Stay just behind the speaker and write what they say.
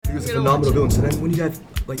He was a phenomenal villain. So then when you have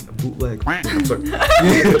like a bootleg, I'm sorry,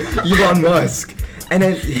 Elon Musk, and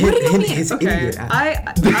then his idiot. I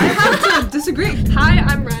have to disagree. Hi,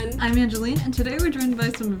 I'm Ren. I'm Angeline, and today we're joined by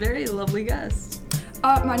some very lovely guests.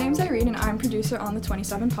 My name's Irene, and I'm producer on the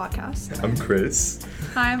 27 podcast. I'm Chris.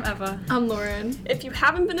 Hi, I'm Eva. I'm Lauren. If you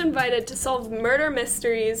haven't been invited to solve murder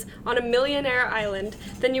mysteries on a millionaire island,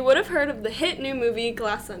 then you would have heard of the hit new movie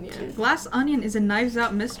Glass Onion. Glass Onion is a Knives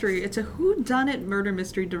Out mystery. It's a whodunit murder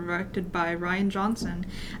mystery directed by Rian Johnson.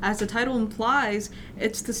 As the title implies,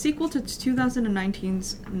 it's the sequel to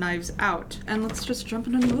 2019's Knives Out. And let's just jump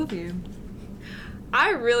into the movie.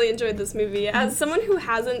 I really enjoyed this movie. As someone who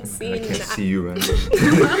hasn't seen... I can't see you, Ren.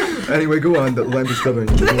 Anyway, go on. The lamp is covering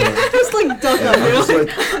you. Go on. Just like duck on you.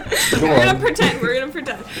 We're gonna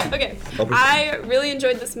pretend. Okay. I really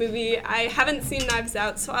enjoyed this movie. I haven't seen Knives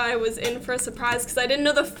Out, so I was in for a surprise because I didn't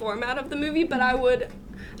know the format of the movie, but I would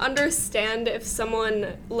understand if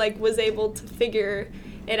someone was able to figure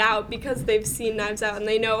it out because they've seen Knives Out and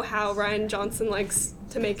they know how Rian Johnson likes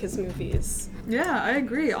to make his movies. Yeah, I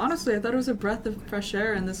agree. Honestly, I thought it was a breath of fresh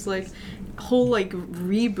air in this whole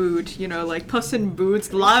reboot, Puss in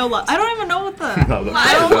Boots, Lyle. I don't even know what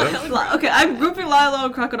the okay, I'm grouping Lyle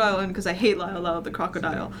and Crocodile in because I hate Lyle the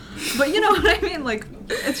crocodile. But you know what I mean?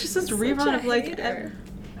 It's just this rerun of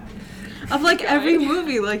every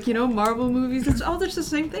movie, Marvel movies. It's all just the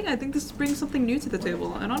same thing. I think this brings something new to the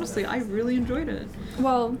table, and honestly, I really enjoyed it.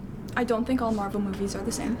 Well, I don't think all Marvel movies are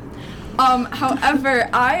the same. However,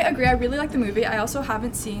 I agree. I really like the movie. I also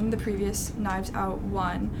haven't seen the previous Knives Out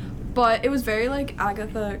one, but it was very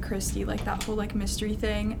Agatha Christie, that whole mystery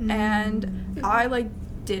thing, and I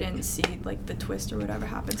didn't see the twist or whatever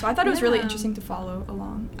happened. So I thought it was really interesting to follow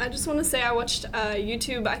along. I just want to say I watched a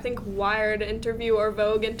YouTube, I think Wired interview or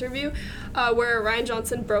Vogue interview, where Rian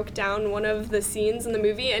Johnson broke down one of the scenes in the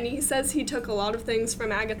movie, and he says he took a lot of things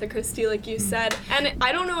from Agatha Christie, like you said. And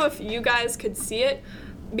I don't know if you guys could see it,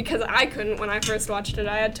 because I couldn't when I first watched it.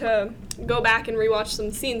 I had to go back and rewatch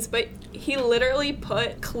some scenes, but he literally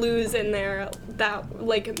put clues in there that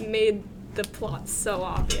made the plot so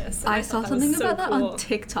obvious. I saw something about that on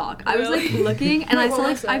TikTok. Really? I was looking and I saw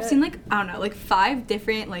I've seen I don't know 5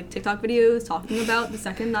 different TikTok videos talking about the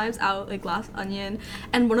second Knives Out Glass Onion,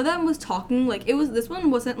 and one of them was talking this one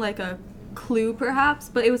wasn't a clue perhaps,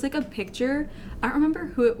 but it was a picture. I don't remember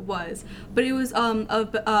who it was, but it was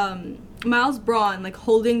of Miles Braun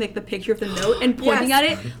holding the picture of the note and pointing at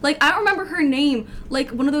it. I don't remember her name,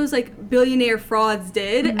 one of those billionaire frauds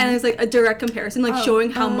did, and it's a direct comparison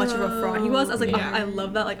showing how much of a fraud he was. I was oh, I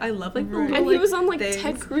love that. I love the little, and he was on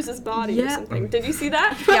Ted Cruz's body or something. Did you see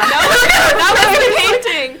that? Yeah. That was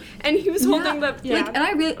the painting, and he was holding the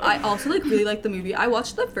and I also really liked the movie. I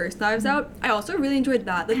watched the first Knives Out. I also really enjoyed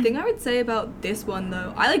that. The thing I would say about this one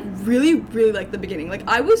though, I really liked the beginning.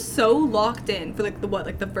 I was so locked in for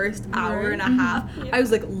the first hour and a half. I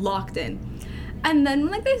was locked in, and then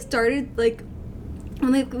when they started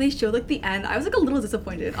when they showed the end, I was a little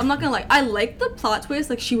disappointed. I'm not gonna lie. I liked the plot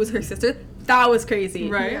twist, she was her sister. That was crazy.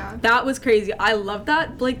 Right. Yeah. That was crazy. I love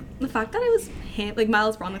that. But, the fact that it was him,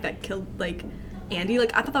 Miles Braun that killed Andy. I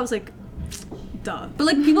thought that was duh.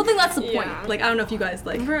 But people think that's the point. I don't know if you guys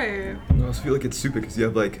Right. No, I also feel it's stupid because you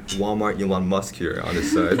have Walmart Elon Musk here on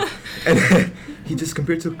his side, and he just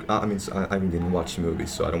compared to. I didn't watch the movie,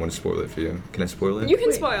 so I don't want to spoil it for you. Can I spoil it? You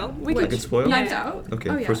can spoil. I can spoil. Knives Out.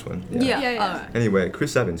 Okay, first one. Yeah. Anyway,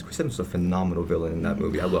 Chris Evans. Chris Evans was a phenomenal villain in that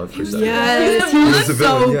movie. I love Chris Evans. Yes, he was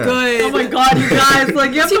so good. Oh my god, you guys!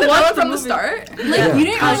 You have to watch from the start. You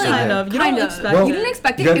didn't kind of. You didn't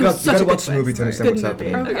expect it. It was such a you gotta good watch the movie to twist. understand what's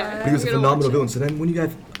happening. Okay. But he was a phenomenal villain. So then when you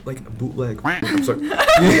have a bootleg, I'm sorry,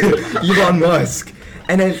 Elon Musk,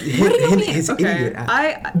 and then his idiot.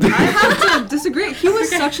 I have to disagree. He was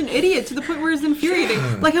such an idiot to the point where it was infuriating.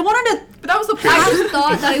 I wanted to. But that was the point. I just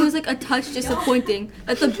thought that it was a touch disappointing.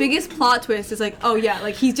 That the biggest plot twist is oh yeah,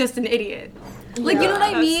 he's just an idiot. You know what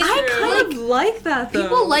I mean? I kind of like that though.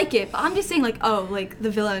 People like it, but I'm just saying the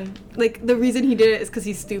villain, the reason he did it is because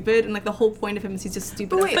he's stupid, and the whole point of him is he's just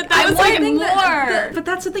stupid. But wait, I want more. But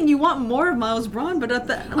that's the thing. You want more of Miles Braun, but at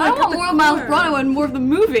the I don't want more of Miles Braun. I want more of the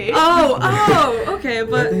movie. Oh, okay.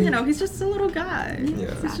 But he's just a little guy.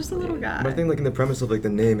 Yeah. He's just a little guy. But I think in the premise of the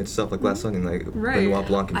name itself, Glass Onion, Benoit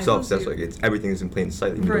Blanc himself says everything is in plain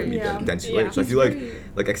sight. You don't need that dense layer. So I feel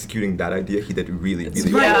executing that idea, he did really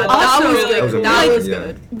really well. That was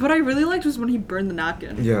good. What I really liked was when he burned the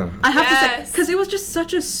napkin. Yeah. I have to say, because it was just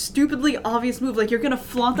such a stupid stupidly obvious move. Like, you're gonna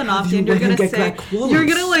flaunt the napkin, you're gonna say, you're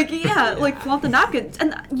gonna, like, like, flaunt the napkin.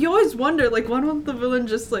 And you always wonder, like, why does the villain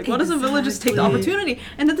just take the opportunity?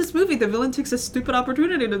 And in this movie, the villain takes a stupid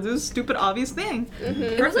opportunity to do a stupid obvious thing. Mm-hmm.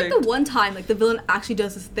 It was, like, the one time, like, the villain actually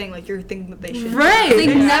does this thing, like, you're thinking that they should. Right, they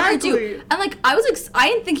never do. And, like, I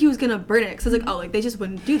didn't think he was gonna burn it, because I was like, oh, like, they just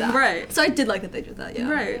wouldn't do that. Right. So I did like that they did that, yeah.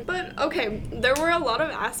 Right. But, okay, there were a lot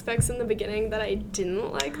of aspects in the beginning that I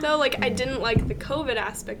didn't like, though. Like, I didn't like the COVID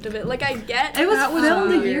aspect of it. Like, I get... It was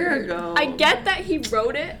filmed a year ago. I get that he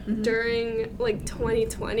wrote it during, like,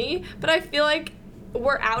 2020, but I feel like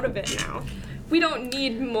we're out of it now. We don't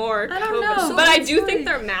need more COVID. I don't know. But I do think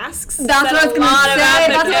they're masks. That's what I was gonna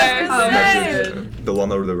say. The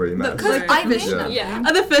Lana Del Rey mask. Because I think... Yeah.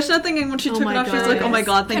 And the fishnet thing, and when she took it off, she was like, oh my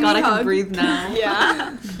god, thank god I can breathe now.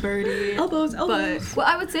 Yeah. Birdie. Elbows. But what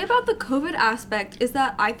I would say about the COVID aspect is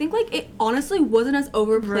that I think, like, it honestly wasn't as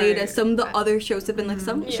overplayed as some of the other shows have been. Like,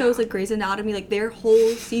 some shows, like Grey's Anatomy, like, their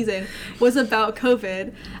whole season was about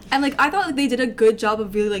COVID. And, like, I thought, like, they did a good job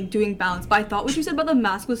of really, like, doing balance. But I thought what you said about the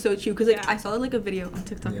mask was so true. Because, like, I saw, like, a video on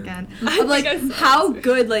TikTok again of, like, how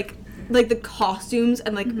good, like the costumes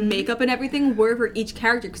and, like, makeup and everything were for each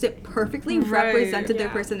character, because it perfectly represented their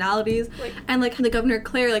personalities. Like, and, like, the Governor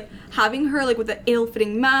Claire, like, having her, like, with the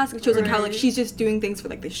ill-fitting mask, it shows, like, how, like, she's just doing things for,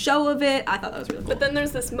 like, the show of it. I thought that was really cool. But then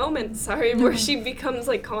there's this moment, where she becomes,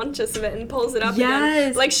 like, conscious of it and pulls it up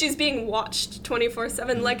again. Like, she's being watched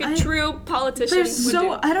 24/7, like a true politician would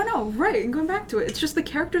do. I don't know, right, and going back to it, it's just the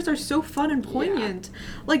characters are so fun and poignant.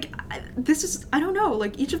 Like, I don't know,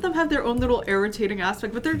 like, each of them have their own little irritating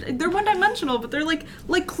aspect, but they're one-dimensional, but they're, like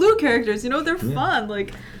Clue characters, you know, they're fun.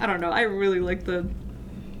 Like, I don't know, I really like the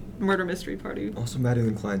murder mystery party. Also,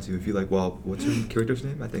 Madeline Klein, too. If you like, well, what's her character's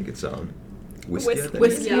name? I think it's, Whiskey, I think.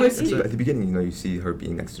 Whiskey. So at the beginning, you know, you see her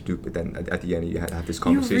being next to Duke, but then at the end, you have this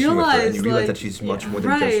conversation with her, and you realize that she's much more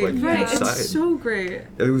than just, like, right. each side. It's so great.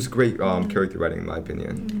 It was great character writing, in my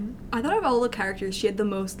opinion. I thought of all the characters, she had the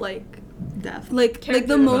most, like, depth, like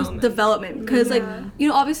the most development, because like, you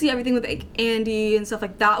know, obviously everything with, like, Andy and stuff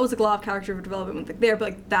like that was, like, a lot of character development with, like, there,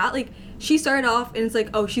 but, like, that, like, she started off and it's like,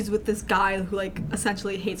 oh, she's with this guy who, like,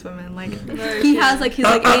 essentially hates women, like, he has, like, his,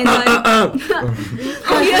 like,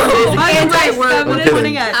 anti-feminist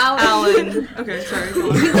pointing at Alan. Okay, sorry.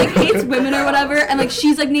 He, like, hates women or whatever, and, like,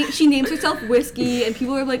 she's, like, she names herself Whiskey, and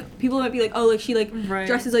people might be like, oh, like, she, like,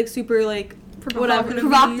 dresses, like, super, like,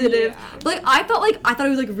 provocative. But, like, I thought it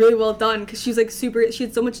was, like, really well done, because she was, like, she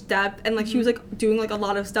had so much depth, and, like, she was, like, doing, like, a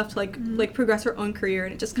lot of stuff to, like progress her own career,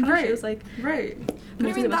 and it just kind of shows, like, But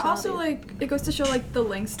I mean, that also, like, it goes to show, like, the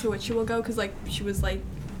lengths to which she will go, because, like, she was, like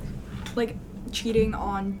cheating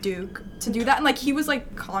on Duke to do that, and, like, he was,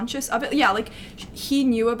 like, conscious of it. Yeah, like, he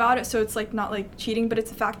knew about it, so it's, like, not, like, cheating, but it's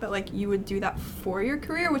the fact that, like, you would do that for your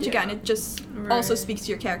career, which again, it just also speaks to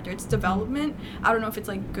your character. It's development. I don't know if it's,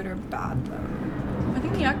 like, good or bad, though. I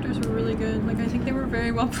think the actors were really good. Like, I think they were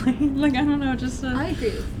very well played. Like, I don't know, just I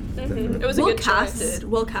agree. It was a good choice.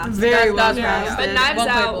 Well casted. Very well casted. But Knives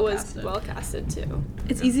Out was well casted too.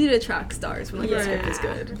 It's easy to attract stars when, like, the script is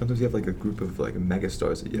good. Sometimes you have, like, a group of, like, mega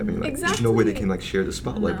stars that you have, and, like, there's no way they can, like, share the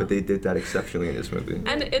spotlight, but they did that exceptionally in this movie.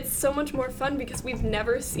 And it's so much more fun because we've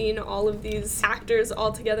never seen all of these actors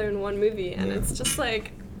all together in one movie, and it's just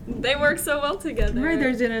like, they work so well together. Right,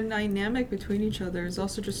 there's a dynamic between each other. It's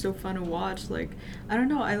also just so fun to watch. Like, I don't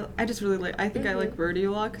know, I just really like, I think I like Birdie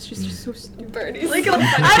a lot, because she's just so stupid. Birdie's like, so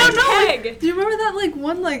I don't know, like, do you remember that, like,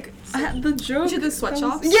 one, like, the joke? Did the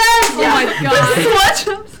sweatshops? Yes! Oh my god. The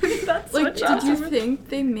sweatshops! That's like, did you think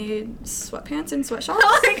they made sweatpants in sweatshops?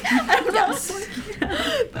 Like, I don't know.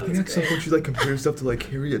 I think at some point you, like, compare yourself to, like,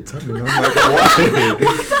 Harriet Tubman. I'm like, why?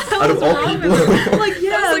 Out of all people. Like,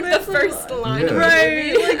 yeah. That was, like, the first line. Yeah.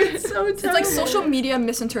 Right. Like, it's so terrible. It's like social media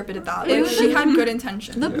misinterpreted that. Like, she had good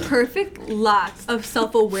intention. The perfect lack of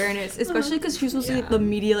self-awareness, especially because she was supposed to be, like, the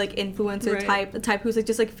media, like, influencer type, the type who's, like,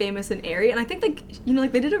 just, like, famous and airy. And I think, like, you know,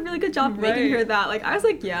 like, they did a really good job making her that. Like, I was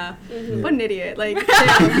like, what an idiot. Like,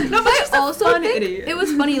 no, but I also think it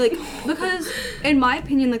was funny, like, because in my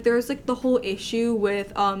opinion, like, there was, like, the whole issue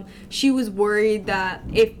with she was worried that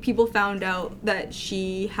if people found out that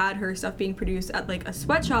she had her stuff being produced at, like, a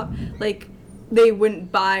sweatshop, like, they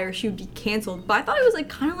wouldn't buy or she would be canceled. But I thought it was, like,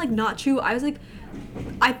 kind of, like, not true. I was like,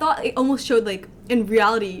 I thought it almost showed, like, in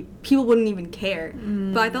reality people wouldn't even care,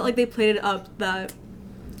 but I thought, like, they played it up that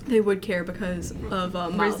they would care because of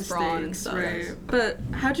Miles Braun and stuff. Right. But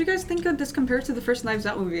how do you guys think of this compared to the first Knives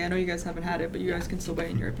Out movie? I know you guys haven't had it, but you guys can still weigh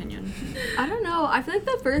in your opinion. I don't know. I feel like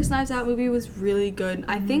the first Knives Out movie was really good.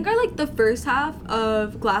 I think I liked the first half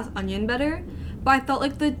of Glass Onion better, but I felt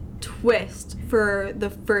like the twist for the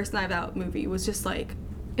first Knives Out movie was just, like,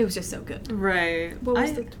 it was just so good. Right. What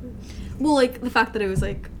was the twist? Well, like the fact that it was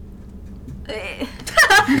like.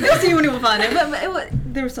 You'll see when you will find it, but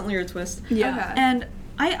there was certainly a twist. Yeah. Okay. And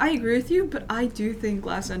I agree with you, but I do think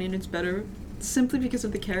Glass Onion is better simply because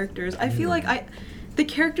of the characters. I feel like the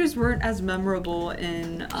characters weren't as memorable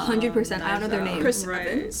in 100%. I don't know their names. Chris Right.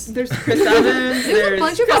 Evans. There's Chris Evans. There's a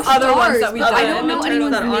bunch of other ones stars, that we but I didn't don't know mention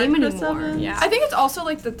anyone's that aren't name Chris anymore. Evans. Yeah. I think it's also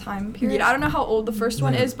like the time period. Yeah. I don't know how old the first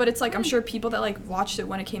one is, but it's like I'm sure people that like watched it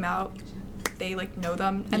when it came out, they like know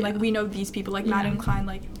them, and like we know these people like Matt and Klein,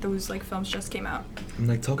 like those like films just came out. And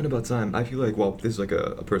like talking about time, I feel like, well, this is like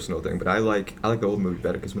a personal thing, but I like the old movie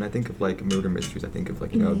better because when I think of like murder mysteries, I think of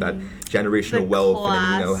like, you know, that generational The wealth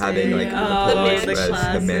and, you know, having like classic. the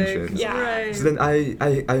plots, the mansions. Yeah. Right. So then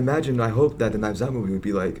I imagine, I hope that the Knives Out movie would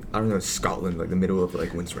be like, I don't know, Scotland, like the middle of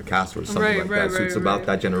like Windsor Castle or something like that. So it's about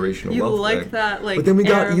that generational You wealth like thing. that, like, But then we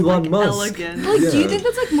got air of, Elon like, Musk. elegance. Like, do you Yeah. think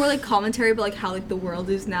that's like more like commentary about like how like the world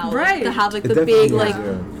is now? Like, Right. to have like It the definitely big is, like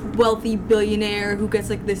yeah. wealthy billionaire who gets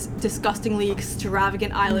like this disgustingly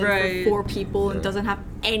extravagant island Right. for 4 people and Yeah. doesn't have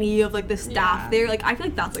any of like the staff Yeah. there. Like I feel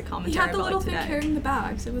like that's like He commentary had the about little like, thing today. carrying the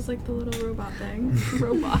bags. It was like the little robot thing.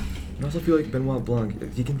 Robot. I also feel like Benoit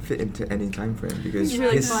Blanc, he can fit into any time frame because He's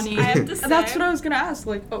really his, funny. I have to say. That's what I was gonna ask.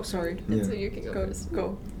 Like, oh, sorry. Yeah. So you can go first.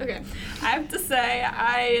 Go. Okay. I have to say,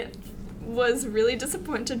 I was really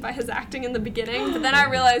disappointed by his acting in the beginning, but then I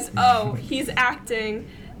realized, oh, he's acting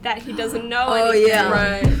that he doesn't know Oh, anything. yeah.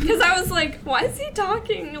 Right. Because I was like, why is he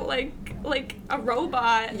talking like a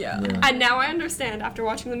robot? Yeah. Yeah. And now I understand after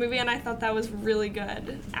watching the movie, and I thought that was really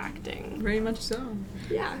good acting. Very much so.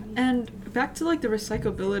 Yeah. And back to like the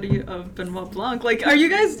recyclability of Benoit Blanc. Like, would you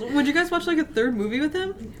guys watch like a third movie with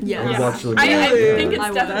him? Yeah. I would watch it I again. think it's I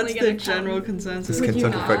would. definitely That's gonna the general come. consensus. This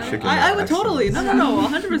Kentucky not? Fried Chicken. I would excellent. totally. No,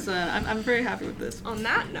 100%. I'm very happy with this. On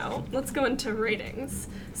that note, let's go into ratings.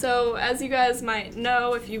 So, as you guys might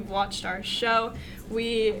know, if you've watched our show,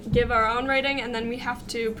 we give our own rating and then we have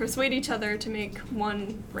to persuade each other to make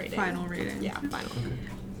one rating. Final rating. Yeah, final.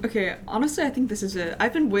 Okay, honestly, I think this is it.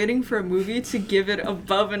 I've been waiting for a movie to give it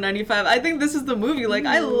above a 95. I think this is the movie. Like,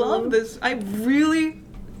 I love this. I really,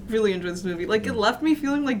 really enjoyed this movie. Like, it left me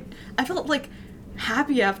feeling like, I felt like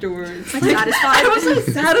happy afterwards. Like, satisfied. I was like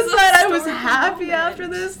satisfied. I was story happy moment. after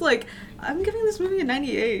this. Like, I'm giving this movie a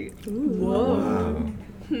 98. Wow.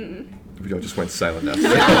 We all just went silent after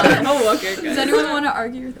Oh, okay, Does guys. anyone want to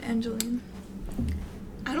argue with Angeline?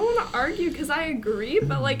 I don't want to argue because I agree,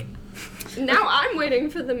 but like, now I'm waiting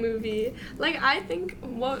for the movie. Like, I think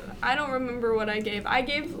I don't remember what I gave. I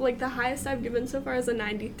gave like the highest I've given so far is a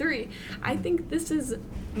 93. I think this is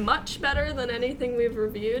much better than anything we've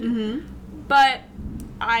reviewed, Mm-hmm. but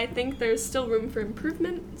I think there's still room for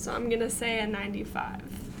improvement, so I'm gonna say a 95.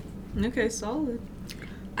 Okay, solid.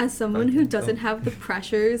 As someone who Okay. doesn't have the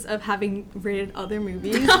pressures of having rated other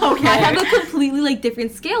movies, Okay. I have a completely like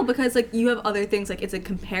different scale because like you have other things like it's a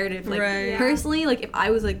comparative. Like Right. Yeah. personally, like if I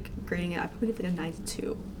was like grading it, I'd probably give it a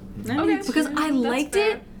 92 Okay. because I That's liked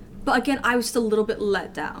fair. it, but again I was just a little bit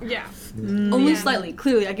let down. Yeah. Only Yeah. slightly.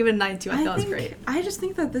 Clearly, I give it a 92. I thought it was think- great. I just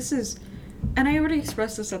think that this is, and I already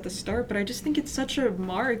expressed this at the start, but I just think it's such a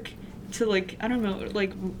mark to like, I don't know,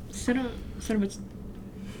 like cinema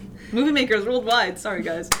movie makers worldwide. Sorry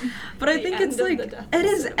guys, but I The think end it's of like the death it of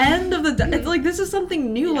is cinema. end of the. It's like this is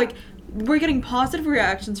something new. Yeah. Like we're getting positive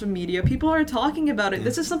reactions from media. People are talking about it.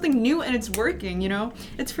 This is something new and it's working, you know?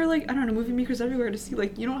 It's for like, I don't know, movie makers everywhere to see.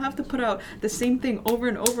 Like, you don't have to put out the same thing over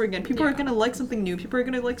and over again. People are Yeah. gonna like something new. People are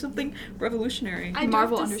gonna like something revolutionary. I do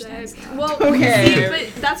Marvel have to understands say, that. well, Okay. see,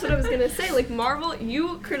 but that's what I was gonna say. Like Marvel,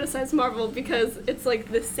 you criticize Marvel because it's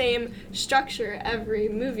like the same structure every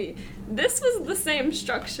movie. This was the same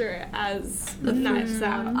structure as Knives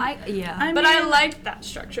Out, I but I liked that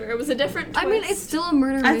structure. It was a different twist. I mean, it's still a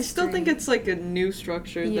murder mystery. I still think it's like a new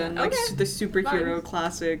structure Yeah. than like Okay. the superhero Fine.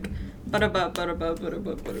 classic. Ba-da-ba.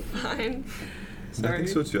 fine. I Sorry. think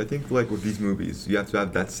so too. I think like with these movies, you have to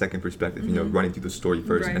have that second perspective. You know, running through the story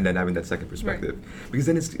first, Right. and then having that second perspective. Because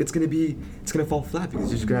then it's gonna fall flat because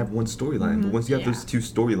you're just gonna have one storyline. But once you have those two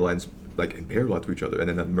storylines like in parallel to each other and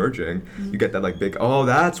then them merging, you get that like big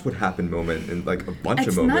that's what happened moment and like a bunch It's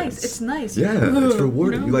of moments. nice. It's nice. Yeah, it's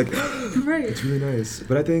rewarding. You know? You like Right. it's really nice.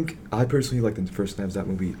 But I think I personally like the first Knives Out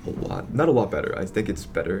movie a lot. Not a lot better. I think it's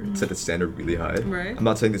better. It set the standard really high. Right. I'm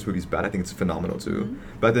not saying this movie's bad. I think it's phenomenal too.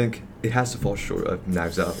 But I think it has to fall short of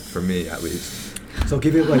Knives Out for me at least. So I'll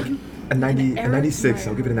give it like a 90, a 96.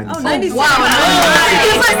 I'll give it a 96. Oh, 96.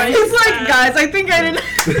 wow. He's like, guys, I think I didn't.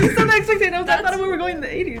 He's so expecting. I thought we were going in the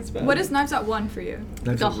 80s. But What is Knives Out 1 for you?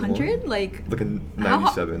 Knives Like Out was 100? Like, Like a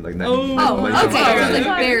 97, like 90. Oh, oh, 97. okay, so like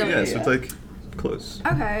Yeah. barely. Yeah, so it's like close.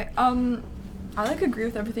 Okay, I like agree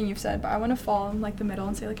with everything you've said, but I want to fall in like the middle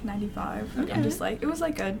and say like 95. Okay. And just like it was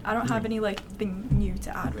like good. I don't have any like thing new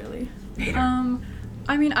to add really.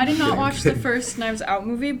 I mean, I did not watch the first Knives Out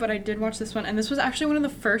movie, but I did watch this one, and this was actually one of the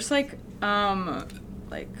first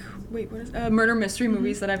murder mystery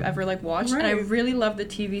movies that I've ever like watched, and I really love the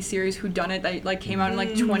TV series Whodunit that like came out in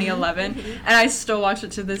like 2011, and I still watch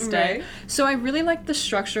it to this day. So I really liked the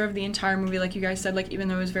structure of the entire movie, like you guys said, like even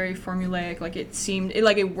though it was very formulaic, like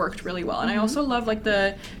it worked really well, and I also love like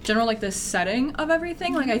the general like the setting of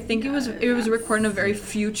everything. Like I think it was recorded in a very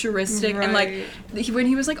futuristic and like when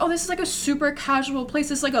he was like, oh, this is like a super casual place,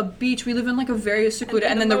 this is like a beach, we live in like a very secluded,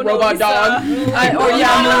 and then the robot dog,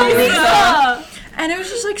 Mona Lisa. And it was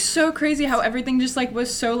just like so crazy how everything just like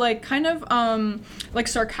was so like kind of like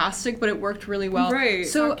sarcastic, but it worked really well. Right.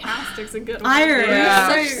 So sarcastic's a good word.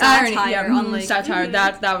 Irony. Satire. Satire.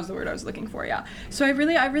 That was the word I was looking for. Yeah. So I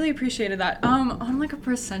really appreciated that. On like a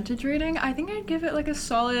percentage rating, I think I'd give it like a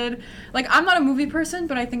solid. Like I'm not a movie person,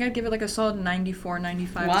 but I think I'd give it like a solid 94,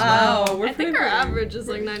 95. Wow. As well. I think our average is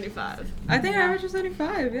like 95. I think our average is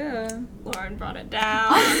 95. Yeah. Lauren brought it down.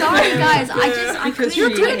 I'm sorry, guys. I Because You're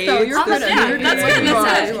good though. You're good.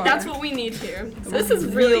 That's what we need here. So this is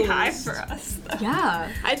really high for us.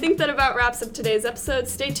 Yeah. I think that about wraps up today's episode.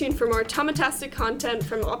 Stay tuned for more Tomatastic content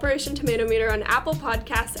from Operation Tomatometer on Apple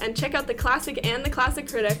Podcasts, and check out The Classic and The Classic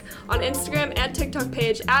Critic on Instagram and TikTok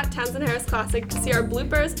page at Townsend Harris Classic to see our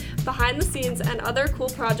bloopers, behind the scenes, and other cool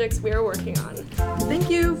projects we are working on. Thank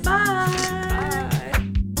you. Bye.